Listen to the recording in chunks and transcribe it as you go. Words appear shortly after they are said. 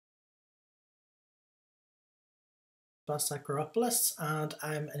Sakharopoulos, and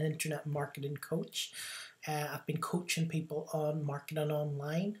I'm an internet marketing coach. I've been coaching people on marketing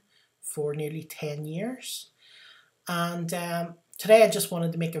online for nearly 10 years. And today I just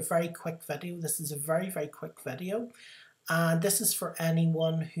wanted to make a very quick video. This is a very quick video. And this is for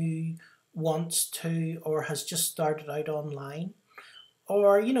anyone who wants to or has just started out online,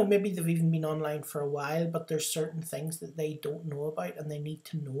 or maybe they've even been online for a while, but there's certain things that they don't know about and they need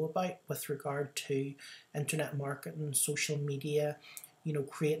to know about with regard to internet marketing, social media,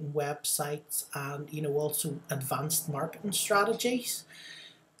 creating websites, and also advanced marketing strategies.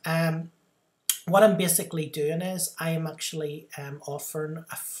 What I'm basically doing is I am actually offering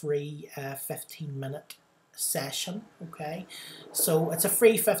a free 15-minute session. Okay, so it's a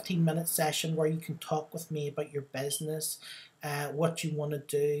free 15-minute session where you can talk with me about your business, what you want to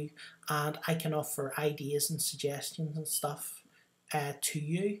do, and I can offer ideas and suggestions and stuff to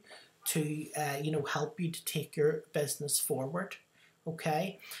you to help you to take your business forward.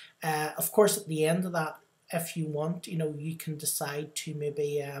 Okay, of course at the end of that, if you want, you can decide to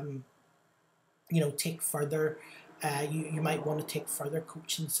maybe take further. You might want to take further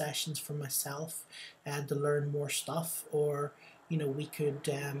coaching sessions from myself to learn more stuff, or we could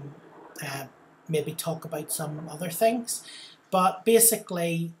maybe talk about some other things. But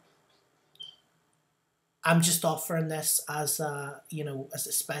basically, I'm just offering this as a as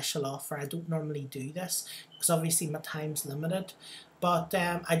a special offer. I don't normally do this because obviously my time's limited, but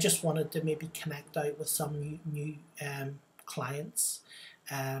I just wanted to maybe connect out with some new clients,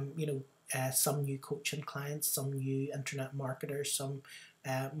 some new coaching clients, some new internet marketers, some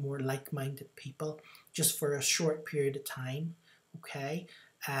more like-minded people, just for a short period of time. Okay,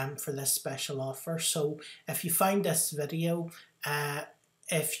 for this special offer. So if you find this video,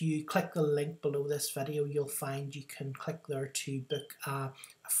 if you click the link below this video, you'll find you can click there to book a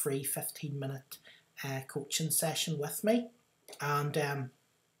free 15-minute coaching session with me. And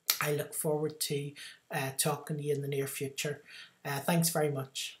I look forward to talking to you in the near future. Thanks very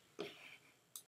much.